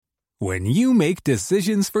When you make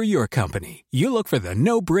decisions for your company, you look for the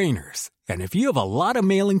no-brainers. And if you have a lot of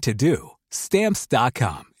mailing to do,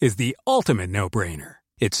 Stamps.com is the ultimate no-brainer.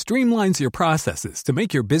 It streamlines your processes to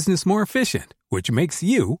make your business more efficient, which makes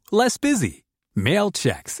you less busy. Mail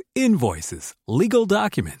checks, invoices, legal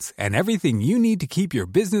documents, and everything you need to keep your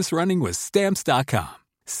business running with Stamps.com.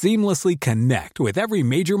 Seamlessly connect with every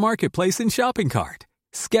major marketplace and shopping cart.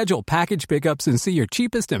 Schedule package pickups and see your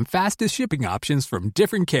cheapest and fastest shipping options from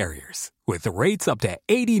different carriers. With rates up to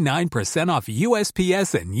 89% off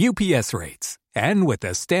USPS and UPS rates. And with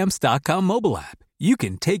the Stamps.com mobile app, you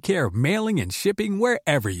can take care of mailing and shipping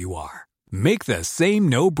wherever you are. Make the same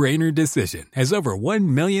no-brainer decision as over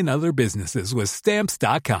 1 million other businesses with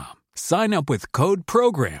Stamps.com. Sign up with code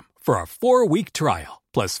PROGRAM for a 4-week trial,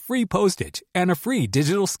 plus free postage and a free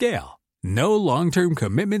digital scale. No long-term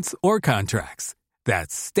commitments or contracts.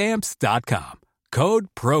 That's Stamps.com. Code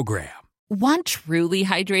PROGRAM. Want truly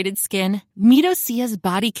hydrated skin? Meet Osea's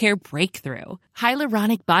Body Care Breakthrough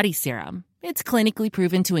Hyaluronic Body Serum. It's clinically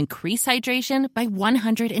proven to increase hydration by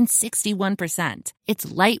 161%.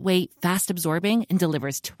 It's lightweight, fast-absorbing, and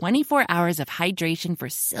delivers 24 hours of hydration for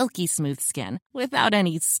silky smooth skin without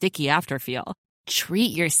any sticky afterfeel.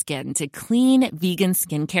 Treat your skin to clean, vegan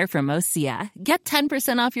skincare from Osea. Get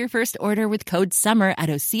 10% off your first order with code SUMMER at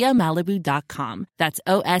OseaMalibu.com. That's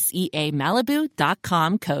OSEA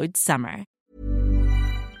Malibu.com, code SUMMER.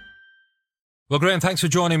 Well, Graham, thanks for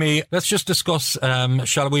joining me. Let's just discuss,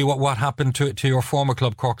 shall we, what happened to your former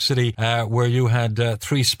club, Cork City, where you had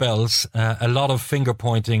 3 spells, a lot of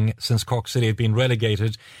finger-pointing since Cork City had been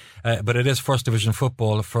relegated, but it is First Division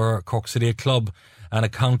football for Cork City, a club and a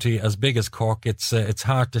county as big as Cork. It's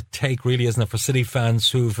hard to take, really, isn't it, for City fans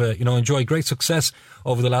who've enjoyed great success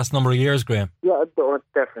over the last number of years, Graham? Yeah, it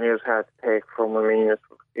definitely is hard to take from. I mean,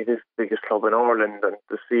 it is the biggest club in Ireland, and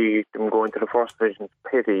to see them going to the First Division is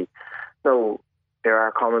pity. No, there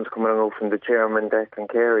are comments coming out from the chairman, Declan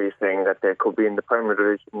Carey, saying that they could be in the Premier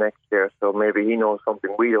Division next year, so maybe he knows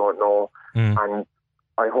something we don't know. And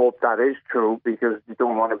I hope that is true, because you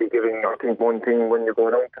don't want to be giving, I think, one thing when you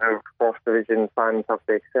go down to the First Division, fans have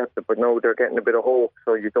to accept it, but no, they're getting a bit of hope,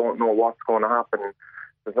 so you don't know what's going to happen.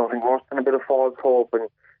 There's nothing worse than a bit of false hope, and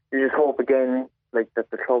you just hope again, like,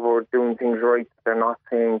 that the club are doing things right. They're not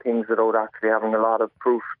saying things without actually having a lot of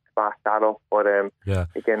proof to back that up, but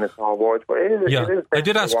again, it's all words. But it is I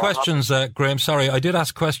did ask questions, Graham, sorry, I did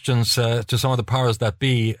ask questions to some of the powers that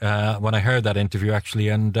be when I heard that interview, actually,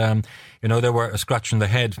 and they were scratching their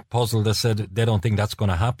head, puzzled. They said they don't think that's going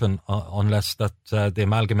to happen unless that they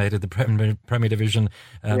amalgamated the Premier Division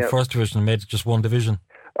and First Division and made it just one division.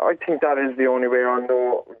 I think that is the only way on,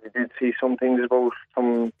 though. We did see some things about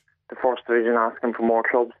the First Division asking for more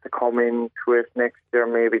clubs to come into it next year.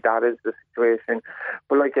 Maybe that is the situation.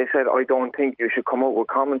 But like I said, I don't think you should come out with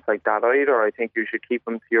comments like that either. I think you should keep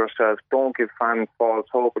them to yourself. Don't give fans false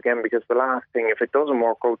hope again, because the last thing, if it doesn't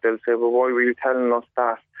work out, they'll say, well, why were you telling us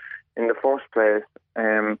that in the first place?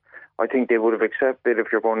 I think they would have accepted if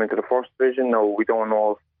you're going into the First Division. No, we don't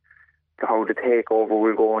know how the takeover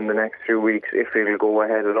will go in the next few weeks, if it'll go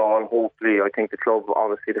ahead at all. Hopefully, I think the club,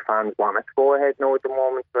 obviously the fans want it to go ahead now at the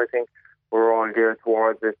moment, so I think we're all geared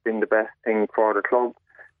towards it being the best thing for the club.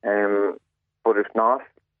 But if not,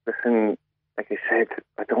 listen, like I said,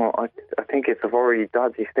 I think it's a very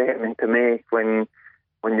dodgy statement to make when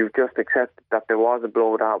you've just accepted that there was a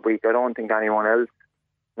blow that week. I don't think anyone else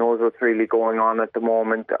knows what's really going on at the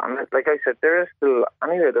moment. And like I said, there's still a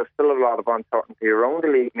lot of uncertainty around the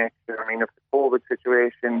league next year. I mean, if the COVID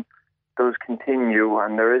situation does continue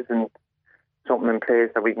and there isn't something in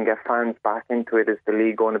place that we can get fans back into it, is the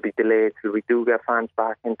league going to be delayed till we do get fans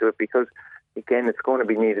back into it? Because, again, it's going to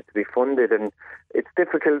be needed to be funded, and it's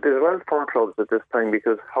difficult as well for clubs at this time,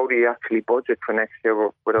 because how do you actually budget for next year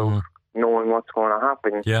without knowing what's going to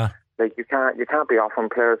happen? Yeah. Like, you can't be offering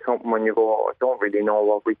players something when you go, I don't really know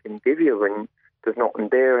what we can give you, and there's nothing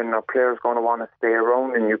there, and our players going to want to stay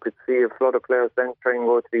around. And you could see a flood of players then try and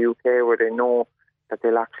go to the UK where they know that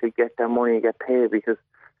they'll actually get their money, get paid, because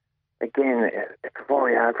again, it's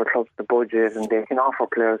very hard for clubs to budget, and they can offer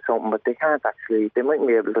players something, but they can't actually, they mightn't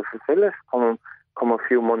be able to fulfil it come a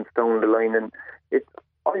few months down the line. And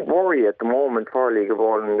I worry at the moment for League of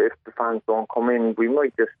Ireland, if the fans don't come in, we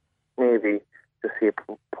might just maybe to see it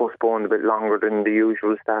postponed a bit longer than the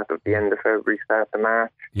usual start of the end of February, start of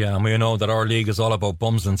March. Yeah, and we know that our league is all about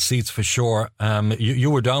bums and seats for sure. You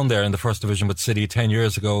were down there in the First Division with City 10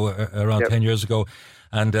 years ago, around 10 years ago,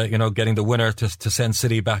 and getting the winner to send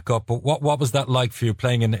City back up. But what was that like for you,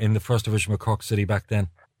 playing in the First Division with Cork City back then?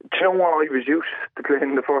 Do you know what? I was used to playing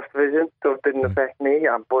in the First Division, so it didn't affect me.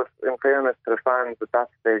 But in fairness to the fans at that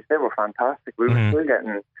stage, they were fantastic. We were still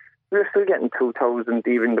getting we were still getting 2,000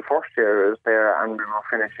 even the first year I was there, and we were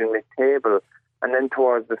finishing mid-table. And then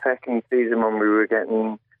towards the second season, when we were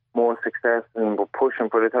getting more success and we're pushing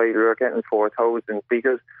for the title, we were getting 4,000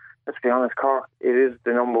 because, let's be honest, Cork, it is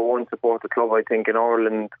the number one supporter club, I think, in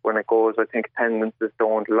Ireland when it goes. I think attendances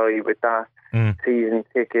don't lie with that. Season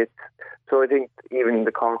tickets. So I think even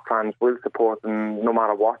the Cork fans will support them no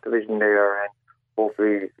matter what division they are in.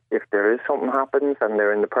 Hopefully, if there is something happens and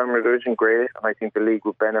they're in the Premier Division, great, and I think the league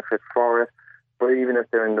will benefit for it. But even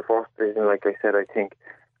if they're in the First Division, like I said, I think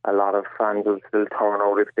a lot of fans will still turn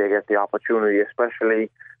out if they get the opportunity,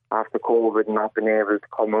 especially after COVID, not being able to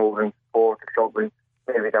come over and support the club. And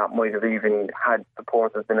maybe that might have even had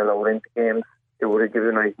supporters been allowed into games. It would have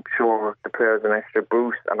given, I'm sure, the players an extra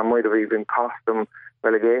boost, and it might have even cost them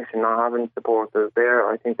relegation not having supporters there.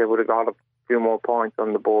 I think they would have got a few more points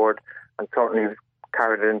on the board and certainly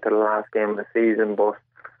carried it into the last game of the season. But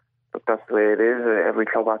that's the way it is. Every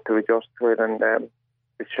club had to adjust to it, and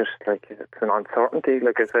it's just like it's an uncertainty.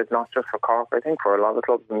 Like I said, not just for Cork. I think for a lot of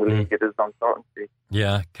clubs in the league, it is uncertainty.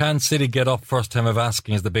 Yeah, can City get up first time of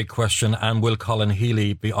asking is the big question, and will Colin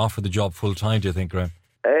Healy be offered the job full time? Do you think, Graham?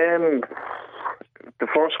 The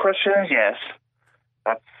first question is yes.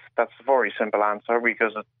 That's a very simple answer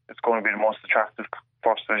because it's going to be the most attractive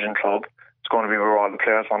First Division club. It's going to be where all the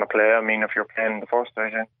players want to play. I mean, if you're playing in the First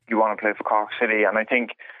Division, you want to play for Cork City. And I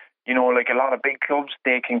think, you know, like a lot of big clubs,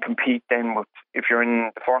 they can compete then with, if you're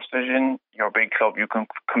in the First Division, you're a big club, you can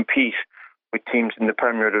compete with teams in the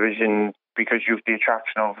Premier Division because you have the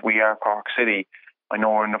attraction of we are Cork City. I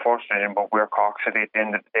know we're in the First Division, but we're Cork City at the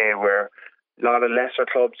end of the day, where a lot of lesser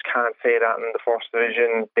clubs can't say that in the First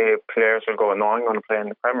Division. The players will go, no, I'm going to play in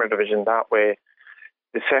the Premier Division that way.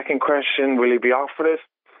 The second question, will he be offered it?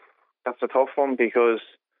 That's a tough one because,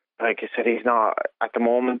 like I said, he's not, at the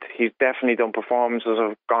moment, he's definitely done performances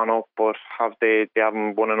have gone up, but they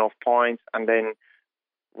haven't won enough points. And then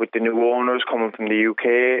with the new owners coming from the UK,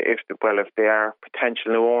 if they are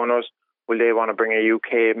potential new owners, will they want to bring a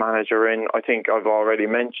UK manager in? I think I've already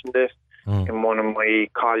mentioned this in one of my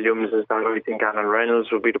columns, is that I think Alan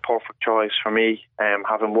Reynolds would be the perfect choice for me.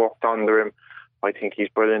 Having worked under him, I think he's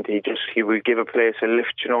brilliant. He would give a place a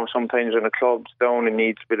lift. You know, sometimes when a club's down, it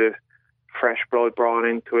needs a bit of fresh blood brought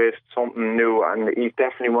into it, something new. And he's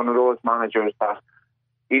definitely one of those managers that,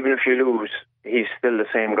 even if you lose, he's still the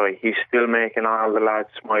same guy. He's still making all the lads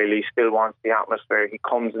smile. He still wants the atmosphere. He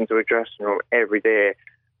comes into a dressing room every day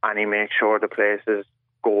and he makes sure the place is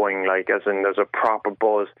going, like, as in there's a proper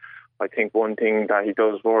buzz. I think one thing that he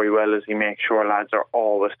does very well is he makes sure lads are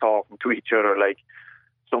always talking to each other. Like,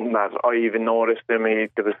 something that I even noticed there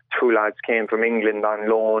was two lads came from England on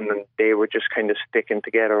loan and they were just kind of sticking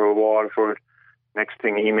together with Waterford. Next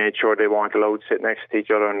thing, he made sure they weren't allowed to sit next to each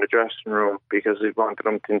other in the dressing room because he wanted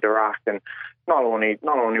them to interact. And not only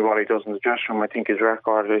what he does in the dressing room, I think his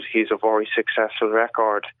record is he's a very successful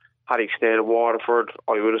record. Had he stayed at Waterford,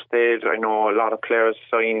 I would have stayed. I know a lot of players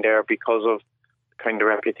signed there because of the kind of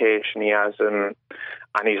reputation he has, and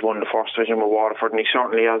he's won the First Division with Waterford, and he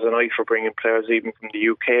certainly has an eye for bringing players even from the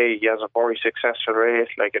UK. He has a very successful rate.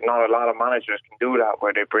 Like, not a lot of managers can do that,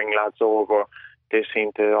 where they bring lads over. They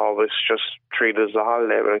seem to always just treat it as a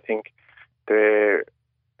holiday, but I think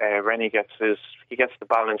Rennie gets the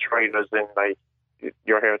balance right, as in, like,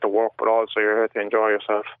 you're here to work, but also you're here to enjoy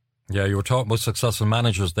yourself. Yeah, you were talking about successful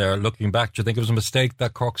managers there. Looking back, do you think it was a mistake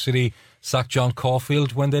that Cork City sacked John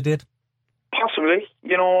Caulfield when they did? Possibly.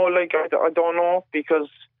 You know, like, I don't know, because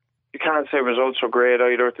you can't say results were great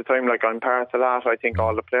either at the time. Like, I'm part of that. I think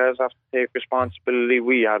all the players have to take responsibility.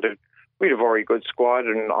 We had a very good squad,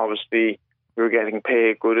 and obviously we were getting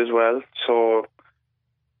paid good as well. So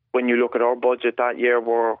when you look at our budget that year,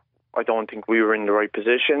 I don't think we were in the right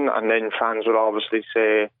position. And then fans would obviously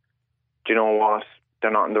say, do you know what,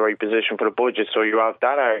 they're not in the right position for the budget. So you have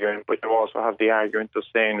that argument, but you also have the argument of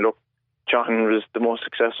saying, look, John was the most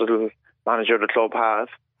successful manager the club has.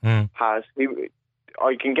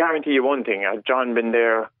 I can guarantee you one thing: had John been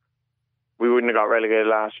there, we wouldn't have got relegated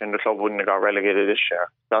last year and the club wouldn't have got relegated this year.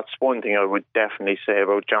 That's one thing I would definitely say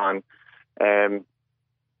about John.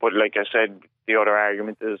 But like I said, the other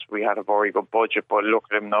argument is we had a very good budget, but look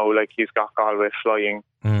at him now, like, he's got Galway flying.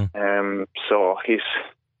 So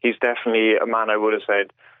he's definitely a man I would have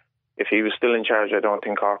said, if he was still in charge, I don't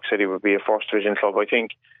think Cork City would be a First Division club. I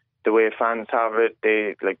think the way fans have it,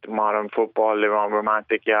 they like the modern football, they're on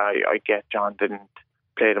romantic. Yeah, I get John didn't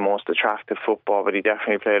play the most attractive football, but he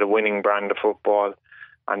definitely played a winning brand of football.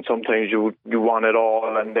 And sometimes you want it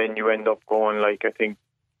all, and then you end up going, like, I think,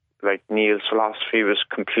 like, Neil's philosophy was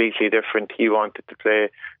completely different. He wanted to play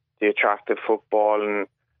the attractive football, and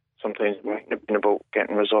sometimes it might have been about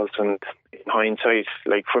getting results, and in hindsight,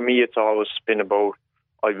 like for me, it's always been about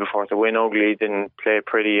I prefer to win ugly than play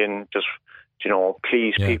pretty and just,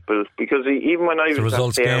 please people. Because even when I was it's a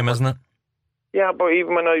results game, isn't it? Yeah, but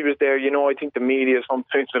even when I was there, I think the media,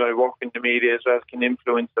 sometimes when I work in the media as well, can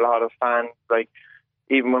influence a lot of fans. Like,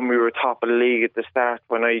 even when we were top of the league at the start,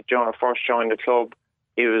 when I first joined the club,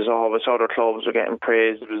 it was always other clubs were getting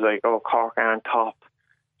praised. It was like, oh, Cork aren't top,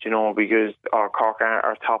 because Cork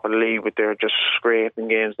are top of the league, but they're just scraping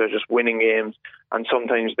games, they're just winning games. And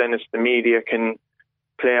sometimes then it's the media can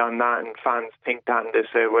play on that, and fans think that, and they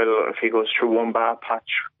say, well, if he goes through one bad patch,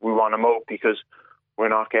 we want him out because we're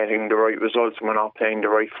not getting the right results and we're not playing the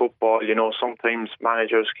right football. Sometimes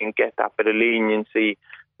managers can get that bit of leniency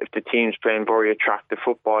if the team's playing very attractive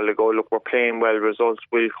football. They go, look, we're playing well, results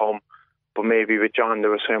will come. But maybe with John, they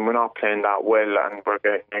were saying we're not playing that well and we're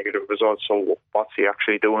getting negative results, so what's he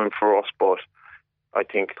actually doing for us? But I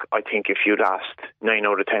think if you'd asked 9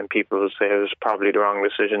 out of 10 people would say it was probably the wrong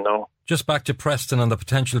decision now. Just back to Preston and the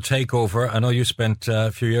potential takeover. I know you spent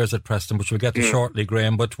a few years at Preston, which we'll get to shortly,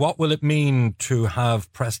 Graham. But what will it mean to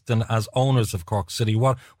have Preston as owners of Cork City?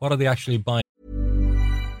 What are they actually buying?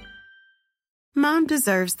 Mom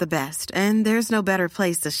deserves the best, and there's no better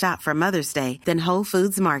place to shop for Mother's Day than Whole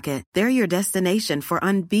Foods Market. They're your destination for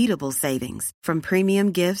unbeatable savings, from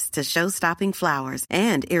premium gifts to show-stopping flowers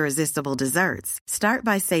and irresistible desserts. Start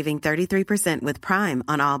by saving 33% with Prime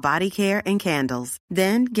on all body care and candles.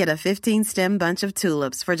 Then get a 15-stem bunch of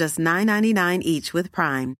tulips for just $9.99 each with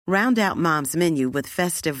Prime. Round out Mom's menu with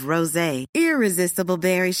festive rosé, irresistible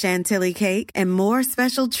berry chantilly cake, and more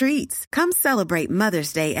special treats. Come celebrate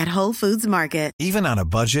Mother's Day at Whole Foods Market. Even on a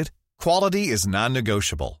budget, quality is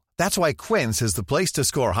non-negotiable. That's why Quince is the place to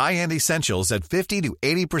score high-end essentials at 50 to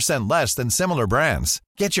 80% less than similar brands.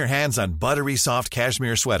 Get your hands on buttery soft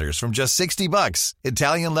cashmere sweaters from just $60,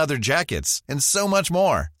 Italian leather jackets, and so much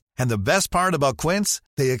more. And the best part about Quince,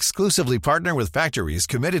 they exclusively partner with factories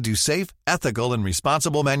committed to safe, ethical, and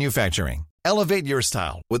responsible manufacturing. Elevate your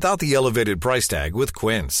style without the elevated price tag with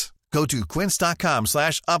Quince. Go to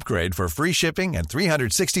quince.com/upgrade for free shipping and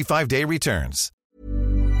 365-day returns.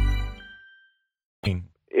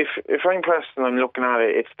 If I'm Preston, I'm looking at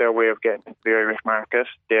it, it's their way of getting into the Irish market.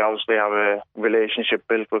 They obviously have a relationship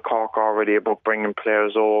built with Cork already about bringing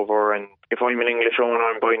players over. And if I'm an English owner,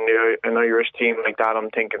 I'm buying an Irish team like that, I'm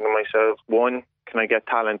thinking to myself, one, can I get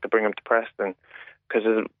talent to bring them to Preston?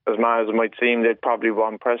 Because as mad as it might seem, they'd probably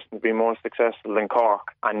want Preston to be more successful than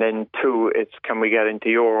Cork. And then two, it's can we get into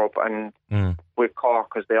Europe? And with Cork,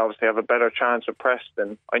 because they obviously have a better chance with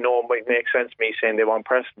Preston. I know it might make sense me saying they want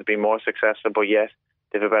Preston to be more successful, but yes,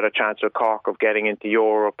 they have a better chance with Cork of getting into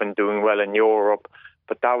Europe and doing well in Europe.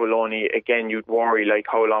 But that will only, again, you'd worry, like,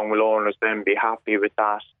 how long will owners then be happy with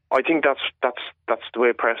that? I think that's the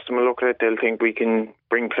way Preston will look at it. They'll think we can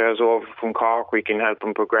bring players over from Cork, we can help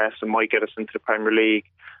them progress and might get us into the Premier League.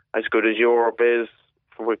 As good as Europe is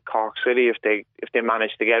with Cork City, if they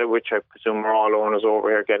manage to get it, which I presume are all owners over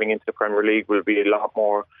here, getting into the Premier League will be a lot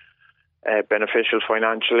more beneficial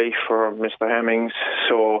financially for Mr. Hemmings.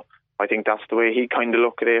 So I think that's the way he kind of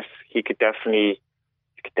look at it. He could definitely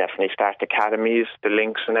start academies, the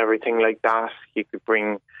links and everything like that. He could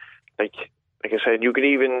bring, like I said, you could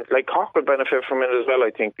even, like, Cork would benefit from it as well,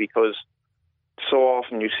 I think, because so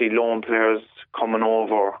often you see loan players coming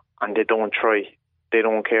over and they don't try. They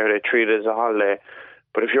don't care. They treat it as a holiday.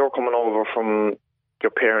 But if you're coming over from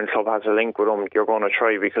your parent club has a link with them, you're going to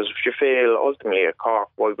try, because if you fail ultimately at Cork,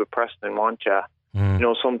 why would Preston want you?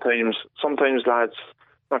 Sometimes lads,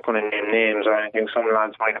 not going to name names or anything, some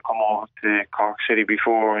lads might have come over to Cork City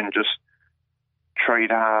before and just try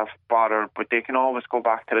to have bothered, but they can always go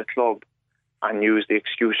back to the club and use the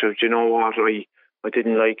excuse of, do you know what, I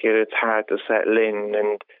didn't like it, it's hard to settle in,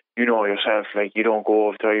 and you know yourself, like, you don't go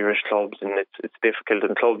over to Irish clubs and it's difficult,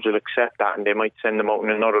 and clubs will accept that and they might send them out on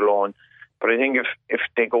another loan. But I think if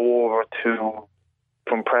they go over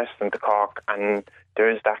from Preston to Cork and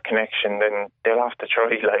there is that connection, then they'll have to try,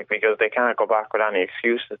 like, because they can't go back with any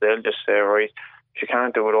excuses. They'll just say, right, if you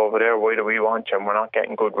can't do it over there, why do we want you? And we're not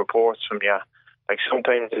getting good reports from you. Like,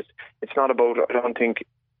 sometimes it's not about, I don't think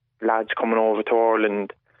lads coming over to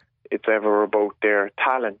Ireland, it's ever about their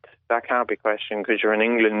talent. That can't be questioned, because you're in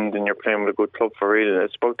England and you're playing with a good club for real.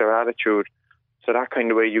 It's about their attitude. So that kind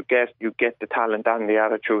of way you get the talent and the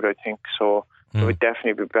attitude, I think. So it would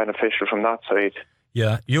definitely be beneficial from that side.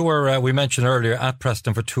 Yeah, you were, we mentioned earlier, at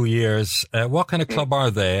Preston for 2 years. What kind of club are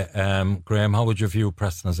they, Graham? How would you view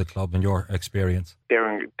Preston as a club in your experience?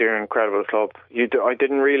 They're an incredible club. I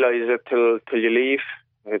didn't realise it till you leave.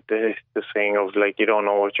 The saying of, like, you don't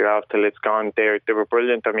know what you have till it's gone. They were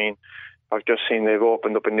brilliant. I mean, I've just seen they've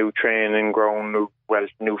opened up a new training ground,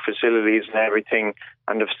 new facilities and everything,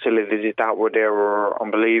 and the facilities that were there were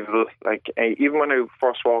unbelievable. Like, even when I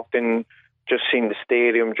first walked in, just seeing the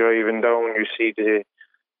stadium driving down, you see the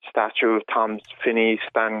statue of Tom Finney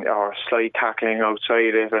slide tackling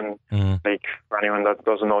outside it, and like, for anyone that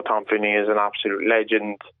doesn't know, Tom Finney is an absolute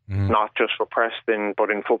legend, not just for Preston but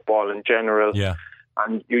in football in general. Yeah.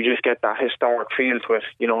 And you just get that historic feel to it.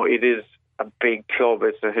 You know, it is a big club.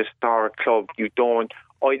 It's a historic club.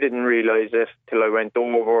 I didn't realise it till I went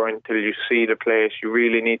over, until you see the place. You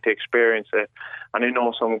really need to experience it. And I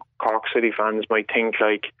know some Cork City fans might think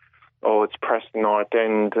like, oh, it's Preston North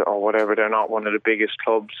End or whatever. They're not one of the biggest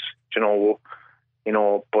clubs, you know.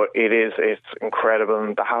 But it's incredible,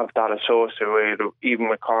 and to have that associated even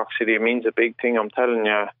with Cork City, it means a big thing. I'm telling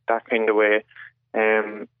you, that kind of way.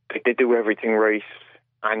 They do everything right,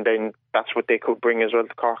 and then that's what they could bring as well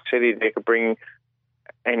to Cork City. They could bring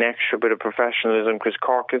an extra bit of professionalism, because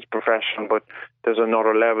Cork is professional, but there's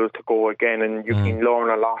another level to go again, and you can learn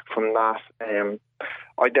a lot from that.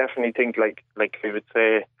 I definitely think, like I would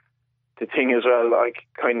say, the thing as well, like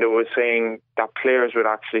kind of was saying, that players would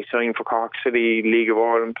actually sign for Cork City, League of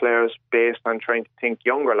Ireland players, based on trying to think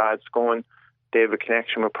younger lads going, they have a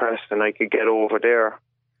connection with Preston, I could get over there.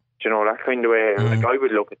 You know, that kind of way. Like, I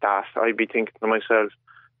would look at that. I'd be thinking to myself,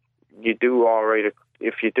 you do all right.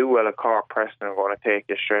 If you do well at Cork, Preston are going to take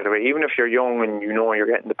you straight away. Even if you're young and you know you're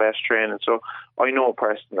getting the best training. So I know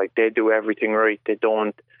Preston, like, they do everything right.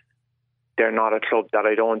 They're not a club that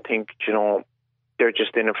I don't think, you know, they're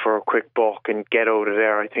just in it for a quick buck and get out of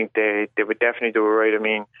there. I think they would definitely do it right. I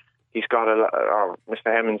mean, he's got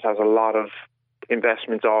Mr. Hemmings has a lot of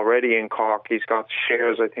investments already in Cork. He's got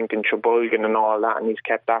shares, I think, in Sheboygan and all that, and he's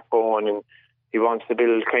kept that going, and he wants to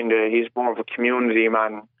build he's more of a community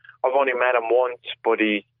man. I've only met him once, but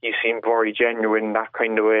he seemed very genuine in that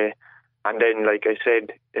kind of way. And then, like I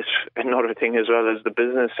said, it's another thing as well as the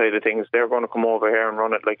business side of things. They're going to come over here and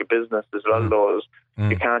run it like a business as well, though.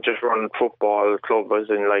 You can't just run a football club as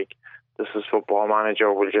in, like, this is Football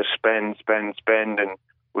Manager, we'll just spend, and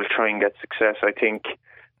we'll try and get success. I think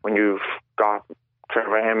when you've got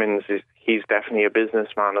Trevor Hemmings, he's definitely a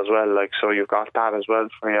businessman as well, like, so you've got that as well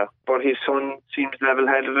for you. But his son seems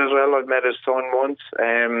level-headed as well. I've met his son once.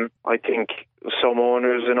 I think some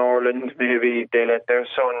owners in Ireland, maybe they let their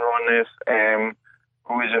son run it,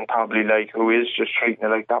 who is just treating it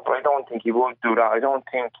like that, but I don't think he would do that. I don't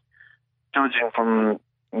think, judging from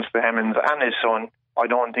Mr. Hemmings and his son, I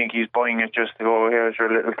don't think he's buying it just to go, here's your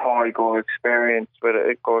little toy, go experiment with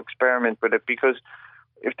it, because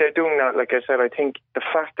if they're doing that, like I said, I think the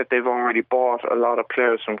fact that they've already bought a lot of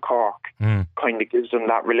players from Cork kind of gives them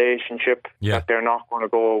that relationship, that they're not going to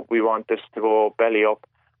go, we want this to go belly up,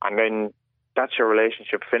 and then that's your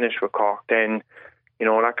relationship finished with Cork, then, you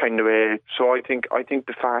know, that kind of way. So I think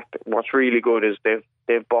the fact that what's really good is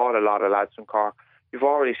they've bought a lot of lads from Cork. You've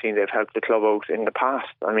already seen they've helped the club out in the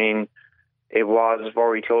past. I mean, it was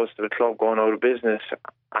very close to the club going out of business,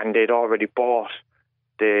 and they'd already bought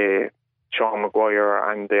the Sean Maguire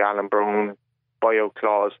and the Alan Brown buyout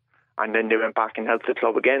clause, and then they went back and helped the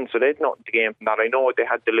club again. So they'd nothing to gain from that. I know they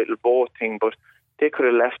had the little boat thing, but they could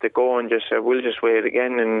have left it go and just said, we'll just wait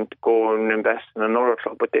again and go and invest in another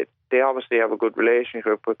club. But they obviously have a good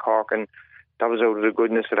relationship with Cork, and that was out of the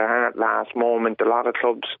goodness of their heart last moment. A lot of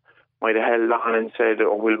clubs might have held on and said,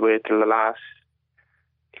 oh, we'll wait till the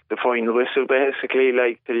final whistle, basically,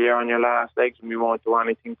 like till you're on your last legs and we won't do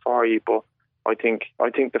anything for you. But I think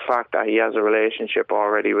the fact that he has a relationship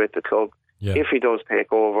already with the club, if he does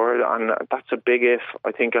take over, and that's a big if.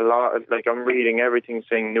 I think a lot, like, I'm reading everything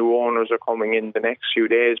saying new owners are coming in the next few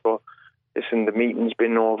days, but listen, the meeting's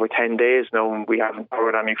been over 10 days now and we haven't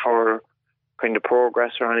heard any further kind of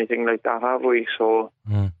progress or anything like that, have we? So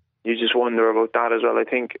you just wonder about that as well. I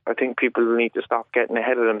think people need to stop getting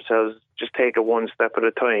ahead of themselves, just take it one step at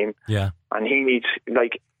a time. Yeah. And he needs,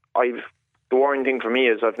 like, the worrying thing for me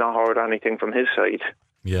is I've not heard anything from his side.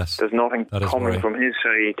 Yes. There's nothing coming from his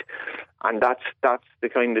side. And that's the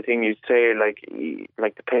kind of thing you'd say, like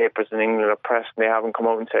the papers in England or press, they haven't come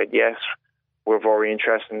out and said, yes, we're very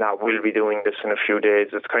interested in that, we'll be doing this in a few days.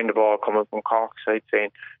 It's kind of all coming from Cork's side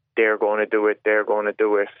saying they're going to do it.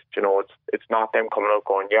 You know, it's not them coming out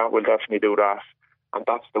going, yeah, we'll definitely do that. And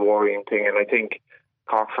that's the worrying thing. And I think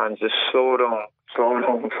Cork fans just slow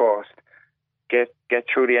down first. Get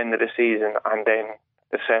through the end of the season and then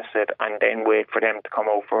assess it, and then wait for them to come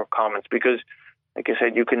out for comments, because like I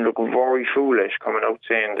said, you can look very foolish coming out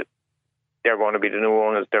saying that they're going to be the new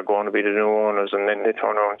owners, and then they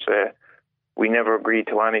turn around and say, we never agreed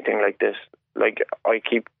to anything like this. Like, I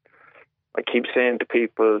keep saying to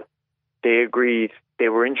people, they agreed they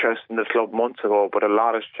were interested in the club months ago, but a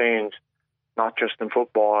lot has changed, not just in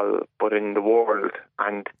football, but in the world.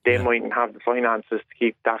 And they mightn't have the finances to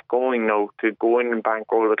keep that going now, to go in and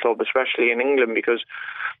bankroll the club, especially in England, because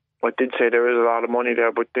I did say there is a lot of money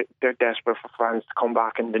there, but they're desperate for fans to come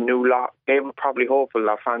back. And the new they were probably hopeful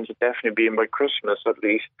that fans would definitely be in by Christmas at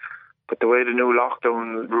least. But the way the new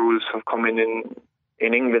lockdown rules have come in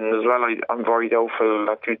England as well, I'm very doubtful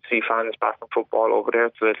that you'd see fans back in football over there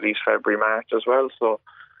till at least February, March as well. So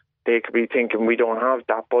they could be thinking, we don't have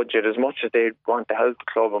that budget. As much as they want to help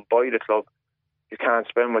the club and buy the club, you can't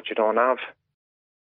spend what you don't have.